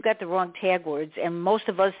 or if you've got the wrong tag words, and most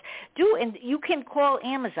of us do, and you can call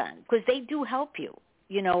Amazon because they do help you,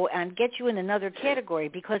 and get you in another category,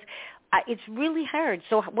 because it's really hard.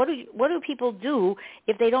 So what do people do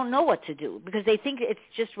if they don't know what to do? Because they think it's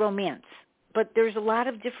just romance. But there's a lot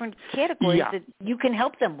of different categories that you can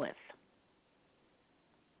help them with.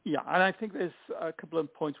 Yeah, and I think there's a couple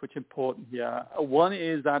of points which are important here. One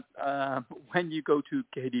is that when you go to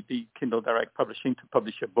KDP, Kindle Direct Publishing, to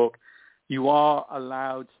publish a book, you are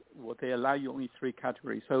allowed, they allow you only 3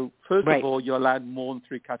 categories. So first of all, you're allowed more than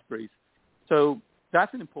 3 categories. So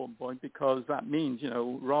that's an important point, because that means,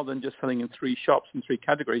 rather than just selling in 3 shops in 3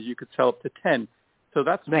 categories, you could sell up to 10. So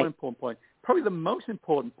that's one important point. Probably the most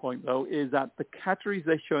important point, though, is that the categories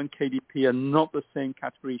they show in KDP are not the same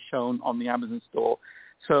categories shown on the Amazon store.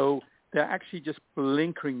 So they're actually just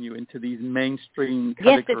blinkering you into these mainstream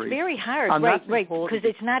categories. Yes, it's very hard, and right, because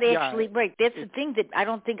it's not actually, that's the thing that I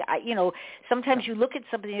don't think, sometimes you look at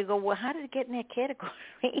something and you go, well, how did it get in that category?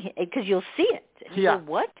 Because you'll see it. And you go,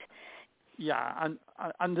 what? Yeah,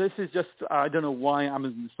 and this is just, I don't know why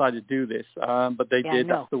Amazon decided to do this, but they did.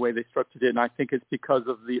 That's the way they structured it, and I think it's because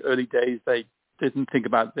of the early days they didn't think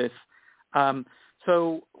about this.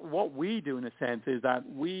 So what we do, in a sense, is that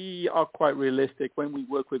we are quite realistic. When we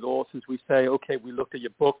work with authors, we say, okay, we looked at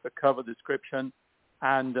your book, the cover, description,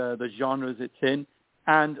 and the genres it's in.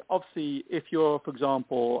 And obviously, if you're, for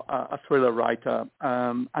example, a thriller writer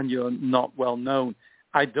and you're not well known,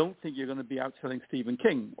 I don't think you're going to be outselling Stephen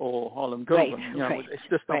King or Harlan Coben. It's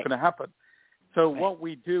just not going to happen. So what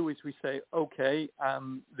we do is we say, okay,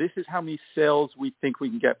 this is how many sales we think we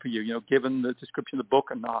can get for you, given the description of the book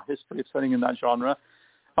and our history of selling in that genre.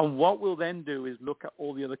 And what we'll then do is look at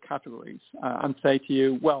all the other categories and say to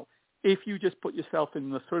you, well, if you just put yourself in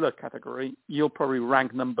the thriller category, you'll probably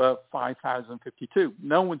rank number 5,052.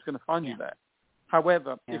 No one's going to find you there.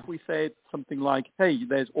 However, if we say something like, hey,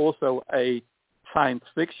 there's also a science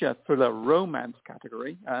fiction, thriller, romance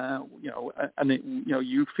category, and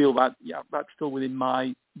you feel that that's still within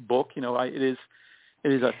my book. It is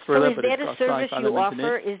a thriller, but it's got sci-fi element in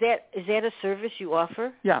it. Is that a service you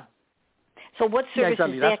offer? Yeah. So what service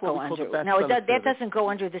does that go under? Now that doesn't go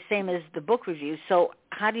under the same as the book review. So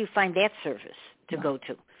how do you find that service to go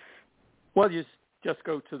to? Well, you just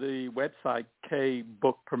go to the website,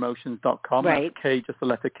 kbookpromotions.com. Right. That's K, just the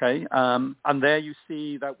letter K. And there you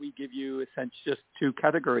see that we give you essentially just two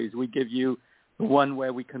categories. We give you the one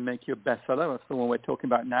where we can make you a bestseller. That's the one we're talking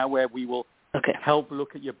about now, where we will help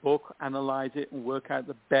look at your book, analyze it, and work out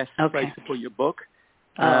the best place to put your book,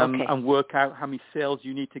 and work out how many sales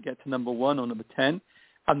you need to get to number 1 or number 10.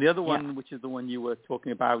 And the other one, which is the one you were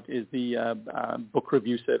talking about, is the book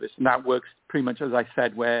review service. And that works pretty much as I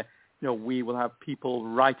said, where we will have people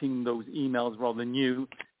writing those emails rather than you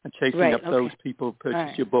and chasing up those people who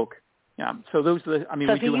purchased your book. Yeah. So those are the,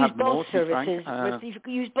 we do have more to be frank. If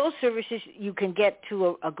you use both services, you can get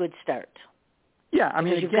to a good start. Yeah.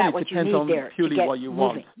 Again, it depends on purely what you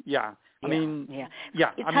want. Yeah.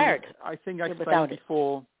 It's hard. I think I explained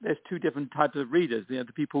before, there's two different types of readers. The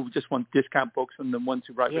people who just want discount books and the ones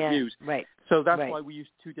who write reviews. Right. So that's why we use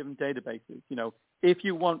two different databases. If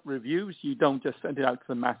you want reviews, you don't just send it out to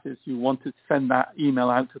the masses. You want to send that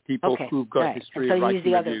email out to people who've got history of writing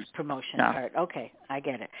reviews. So you use the other promotion part. Okay, I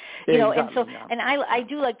get it. And I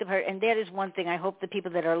do like the part, and that is one thing. I hope the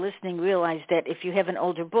people that are listening realize that if you have an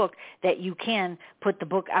older book, that you can put the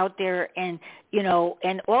book out there, and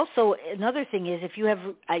and also another thing is if you have,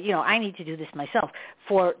 I need to do this myself.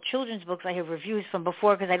 For children's books, I have reviews from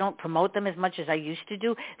before because I don't promote them as much as I used to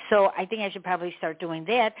do. So I think I should probably start doing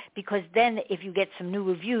that, because then if you get some new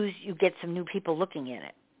reviews, you get some new people looking at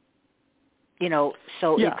it.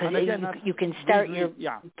 So you can start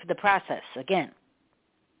the process again.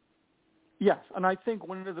 Yes, and I think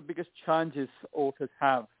one of the biggest challenges authors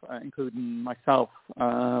have, including myself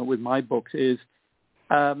with my books, is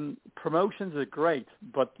promotions are great,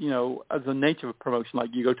 but, as a nature of promotion, like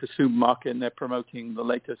you go to a supermarket and they're promoting the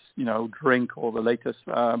latest, drink or the latest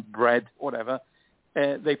bread, whatever,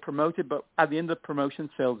 they promote it, but at the end of the promotion,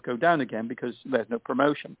 sales go down again because there's no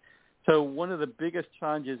promotion. So one of the biggest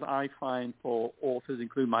challenges I find for authors,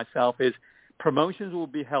 including myself, is promotions will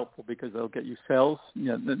be helpful because they'll get you sales,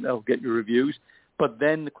 they'll get you reviews. But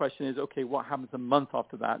then the question is, okay, what happens a month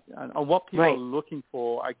after that? And what people are looking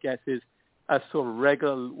for, I guess, is a sort of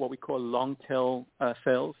regular, what we call long tail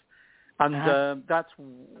sales. And that's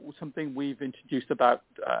something we've introduced about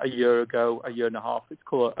a year ago, a year and a half. It's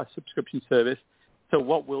called a subscription service. So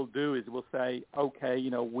what we'll do is we'll say, okay,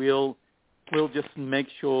 we'll just make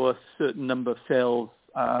sure a certain number of sales,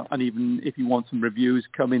 and even if you want some reviews,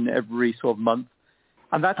 come in every sort of month.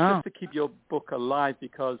 And that's just to keep your book alive,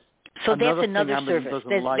 because so that's another service.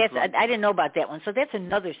 I didn't know about that one. So that's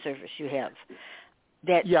another service you have.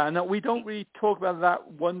 No, we don't really talk about that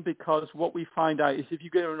one, because what we find out is if you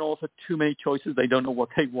give an author too many choices, they don't know what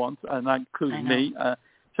they want, and that includes me.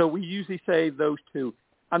 So we usually say those two.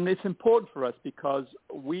 And it's important for us because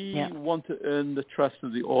we want to earn the trust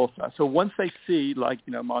of the author. So once they see, like,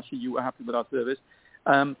 Marsha, you were happy with our service.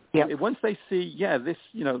 Once they see, this,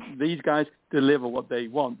 these guys deliver what they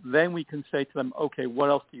want, then we can say to them, okay, what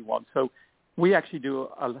else do you want? So we actually do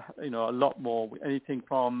a lot more, anything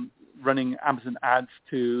from running Amazon ads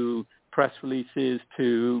to press releases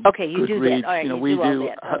to you do that. All right, we do all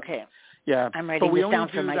that. Okay. I'm writing this down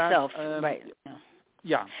for myself. Right.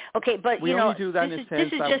 Yeah. Okay, but we only do that in a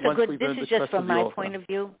sense that once we've earned the trust of the author. This is just from my point of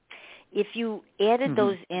view. If you added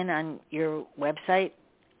those in on your website,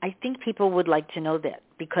 I think people would like to know that,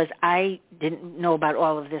 because I didn't know about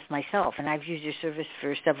all of this myself, and I've used your service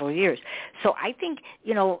for several years. So I think,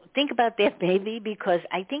 think about that maybe, because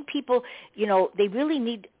I think people, they really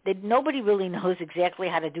need, nobody really knows exactly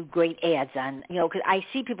how to do great ads on, because I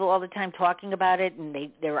see people all the time talking about it, and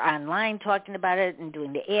they're online talking about it and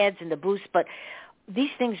doing the ads and the boosts, but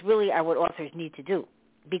these things really are what authors need to do.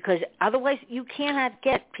 Because otherwise you cannot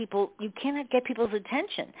get people's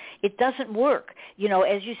attention. It doesn't work.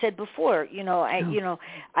 As you said before,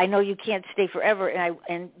 I know you can't stay forever,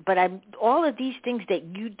 but all of these things that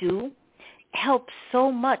you do help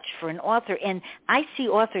so much for an author. And I see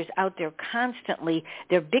authors out there constantly,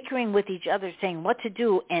 they're bickering with each other saying what to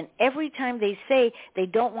do, and every time they say they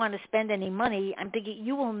don't want to spend any money, I'm thinking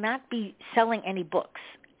you will not be selling any books.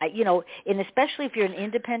 And especially if you're an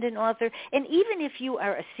independent author, and even if you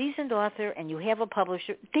are a seasoned author and you have a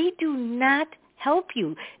publisher, they do not help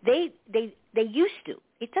you. They used to.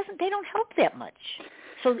 They don't help that much.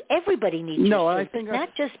 So everybody needs your service,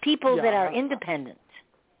 not just people that are independent.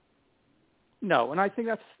 No, and I think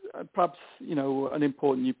that's perhaps an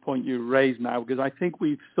important point you raised now, because I think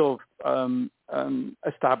we've sort of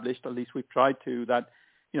established, at least we've tried to, that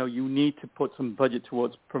you need to put some budget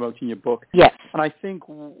towards promoting your book. Yes. And I think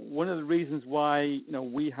one of the reasons why,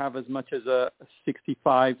 we have as much as a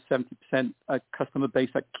 65, 70% customer base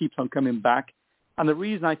that keeps on coming back. And the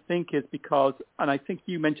reason I think is because, and I think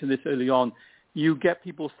you mentioned this early on, you get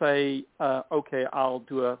people say, okay, I'll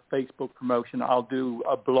do a Facebook promotion, I'll do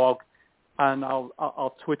a blog, and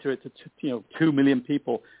I'll Twitter it to 2 million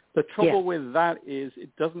people. The trouble with that is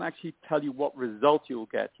it doesn't actually tell you what result you'll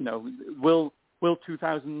get. Will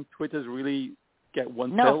 2,000 Twitters really get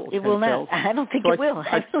one sale? No, it will not. I don't think it will.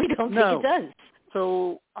 I really don't think it does.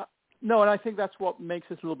 So, no, and I think that's what makes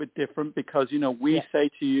us a little bit different because, we say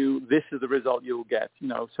to you, this is the result you'll get.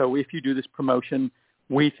 So if you do this promotion,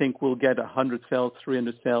 we think we'll get 100 sales,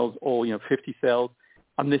 300 sales, or, 50 sales,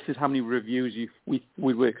 and this is how many reviews we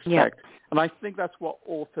would expect. Yeah. And I think that's what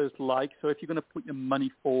authors like. So if you're going to put your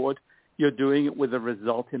money forward, you're doing it with a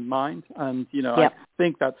result in mind. And, I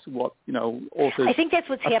think that's what, authors I think that's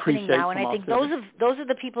what's happening now. And I think those are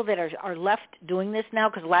the people that are left doing this now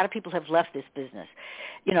because a lot of people have left this business.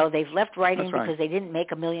 They've left writing because they didn't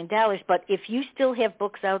make $1 million. But if you still have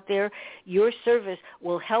books out there, your service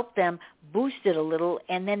will help them boost it a little,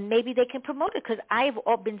 and then maybe they can promote it. Because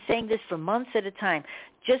I've been saying this for months at a time,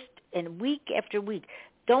 just and week after week.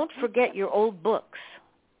 Don't forget your old books.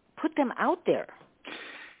 Put them out there.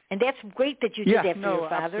 And that's great that you did that for your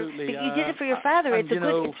father. Absolutely. But you did it for your father. It's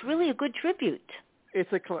it's really a good tribute.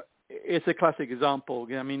 It's a classic example.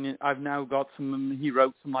 I mean, I've now got he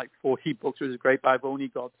wrote some 40 books, which is great, but I've only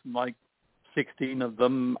got some 16 of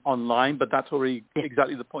them online, but that's already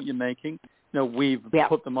exactly the point you're making. We've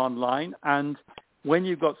put them online, and when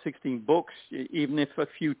you've got 16 books, even if a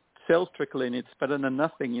few sales trickle in, it's better than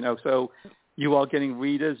nothing, so you are getting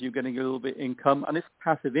readers, you're getting a little bit of income, and it's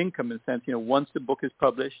passive income in a sense. Once the book is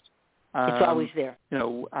published, it's always there.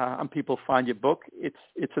 And people find your book, it's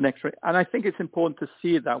an extra. And I think it's important to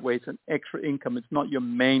see it that way. It's an extra income. It's not your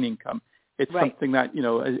main income. It's something that,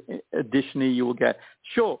 additionally you will get.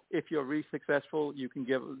 Sure, if you're really successful, you can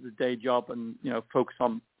give the day job and, focus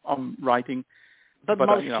on writing. But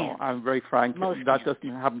most can't. I'm very frank. Most that can't.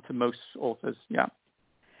 doesn't happen to most authors, yeah.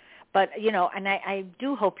 But, and I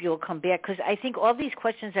do hope you'll come back because I think all these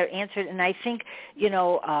questions are answered. And I think,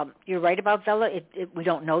 you're right about Vella. We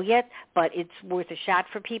don't know yet, but it's worth a shot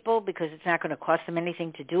for people because it's not going to cost them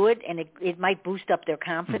anything to do it. And it might boost up their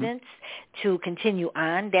confidence to continue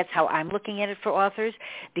on. That's how I'm looking at it for authors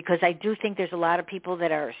because I do think there's a lot of people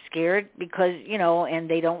that are scared because, and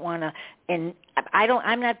they don't want to. And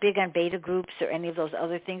I'm not big on beta groups or any of those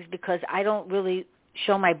other things because I don't really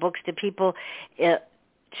show my books to people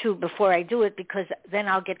before I do it because then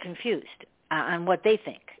I'll get confused on what they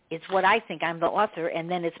think. It's what I think. I'm the author, and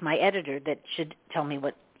then it's my editor that should tell me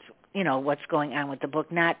what's going on with the book,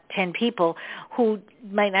 not 10 people who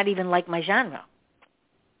might not even like my genre.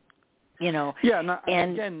 Yeah,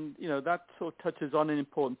 and again, that sort of touches on an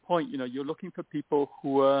important point. You're looking for people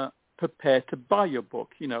who are prepared to buy your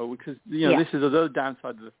book, because, this is another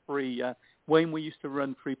downside of the free. When we used to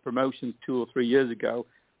run free promotions 2 or 3 years ago,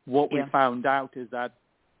 what we found out is that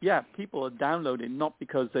people are downloading not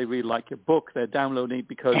because they really like your book. They're downloading it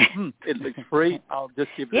because it looks free. I'll just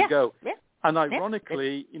give it a go. Yeah. And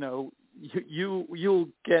ironically, you'll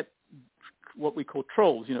get what we call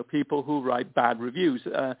trolls. People who write bad reviews.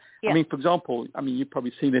 I mean, for example, you've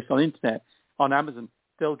probably seen this on the internet, on Amazon.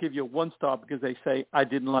 They'll give you a 1-star because they say I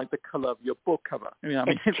didn't like the color of your book cover.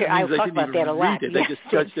 I talk about that a lot. They just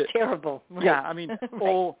judged it. Terrible. Right. Yeah,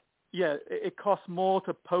 or. Yeah, it costs more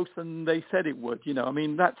to post than they said it would.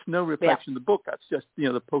 That's no reflection of the book. That's just,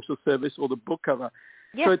 the postal service or the book cover.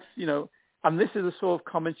 Yeah. So it's, and this is the sort of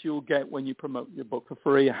comments you'll get when you promote your book for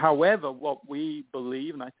free. However, what we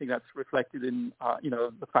believe, and I think that's reflected in,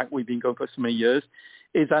 the fact we've been going for so many years,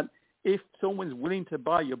 is that if someone's willing to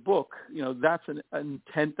buy your book, that's an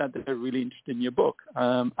intent that they're really interested in your book.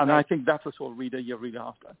 And I think that's the sort of reader you're really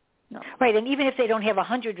after. Yeah. Right, and even if they don't have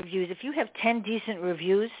 100 reviews, if you have 10 decent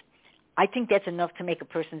reviews, I think that's enough to make a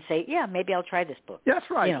person say, yeah, maybe I'll try this book. Yeah,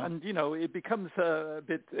 that's right. And, it becomes a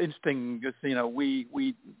bit interesting because, we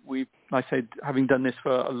like I said, having done this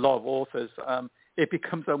for a lot of authors, it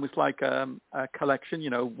becomes almost like a collection.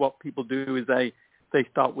 What people do is they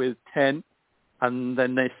start with 10 and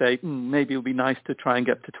then they say, maybe it would be nice to try and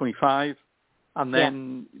get up to 25. And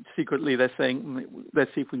then secretly they're saying,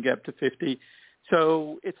 let's see if we can get up to 50.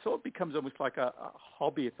 So it sort of becomes almost like a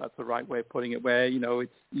hobby, if that's the right way of putting it, where,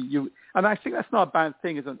 it's you. And I think that's not a bad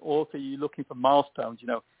thing as an author. You're looking for milestones.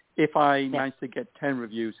 If I manage to get 10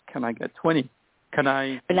 reviews, can I get 20? Can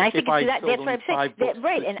I? And I think that's what I'm saying.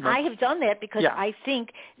 Right, and I have done that because I think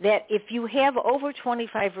that if you have over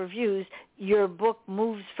 25 reviews, your book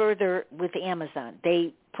moves further with Amazon.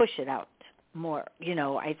 They push it out more,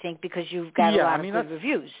 I think, because you've got a lot of good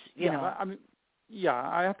reviews,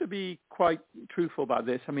 I have to be quite truthful about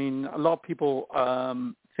this. A lot of people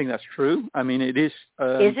think that's true. It is. Is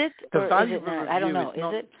it or is it not? I don't know.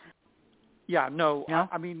 Is it? No?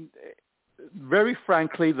 I mean, very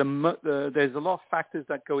frankly, there's a lot of factors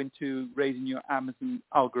that go into raising your Amazon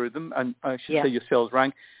algorithm, and I should say your sales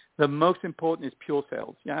rank. The most important is pure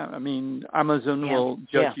sales. I mean, Amazon will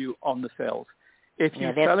judge you on the sales. If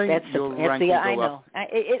you're selling, your rank will go up.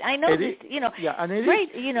 I know this, and it great,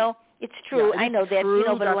 is. It's true. I know that,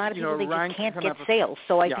 but a lot of people, they just can't get sales.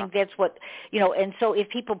 So I think that's what, and so if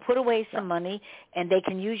people put away some money and they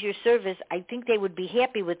can use your service, I think they would be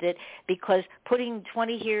happy with it, because putting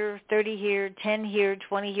 20 here, 30 here, 10 here,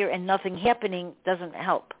 20 here, and nothing happening doesn't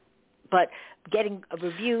help. But getting a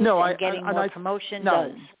review and getting more promotion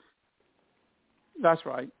does. That's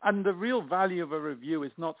right. And the real value of a review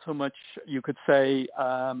is not so much, you could say,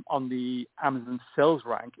 on the Amazon sales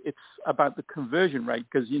rank. It's about the conversion rate,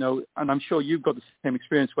 because, and I'm sure you've got the same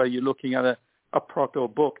experience where you're looking at a product or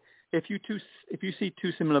book. If you see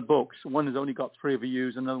two similar books, one has only got 3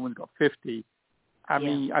 reviews, another one's got 50, I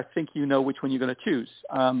mean, I think you know which one you're going to choose.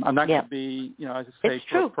 And that could be, as I say, it's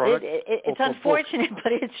true. Product it's unfortunate,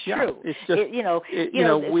 but it's true. It's just,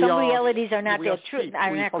 some realities are not that true,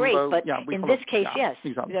 are not great, but in this case, yes,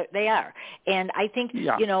 exactly. They are. And I think,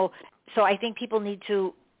 so I think people need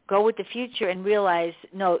to go with the future and realize,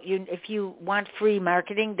 if you want free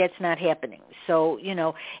marketing, that's not happening. So,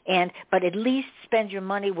 but at least spend your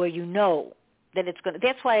money where you know that it's going to.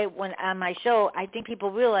 That's why when on my show, I think people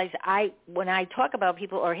realize when I talk about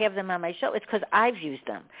people or have them on my show, it's because I've used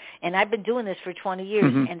them. And I've been doing this for 20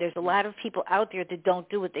 years, and there's a lot of people out there that don't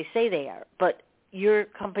do what they say they are. But your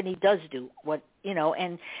company does do what,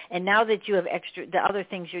 and now that you have the other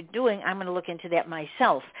things you're doing, I'm going to look into that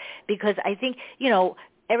myself, because I think,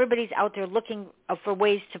 everybody's out there looking for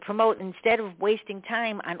ways to promote. Instead of wasting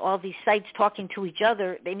time on all these sites talking to each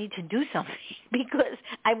other, they need to do something, because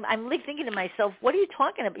I'm thinking to myself, what are you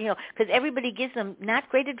talking about? Because everybody gives them not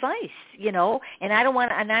great advice, and I don't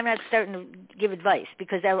want, and I'm not starting to give advice,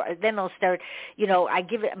 because then they'll start,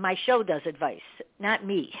 my show does advice, not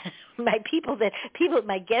me. My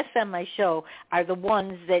guests on my show are the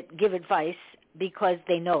ones that give advice because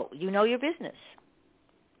they know, your business.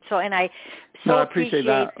 So, and I appreciate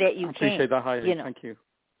that you came. I appreciate that highly. Thank you.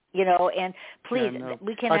 And please,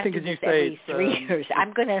 we cannot do this every 3 years.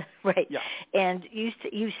 I'm going to, And you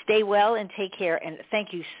stay well and take care, and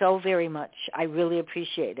thank you so very much. I really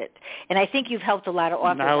appreciate it. And I think you've helped a lot of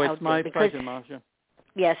authors out there. No, it's my pleasure, Marsha.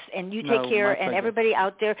 Yes, and you take care, and everybody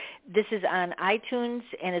out there, this is on iTunes,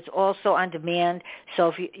 and it's also on demand. So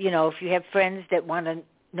if if you have friends that want to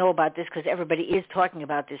know about this, because everybody is talking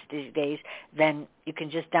about this these days, then you can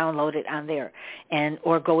just download it on there,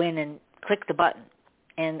 or go in and click the button.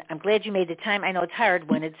 And I'm glad you made the time. I know it's hard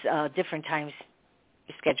when it's different times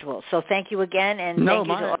schedule. So thank you again, and thank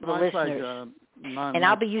you to all the listeners.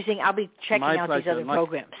 I'll be checking out these other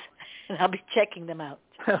programs, and I'll be checking them out.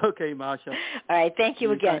 Okay, Marsha. All right, thank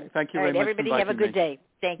you again. Thank you all very right, much. Everybody have a good day.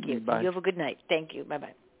 Thank you. Bye. You have a good night. Thank you.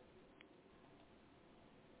 Bye-bye.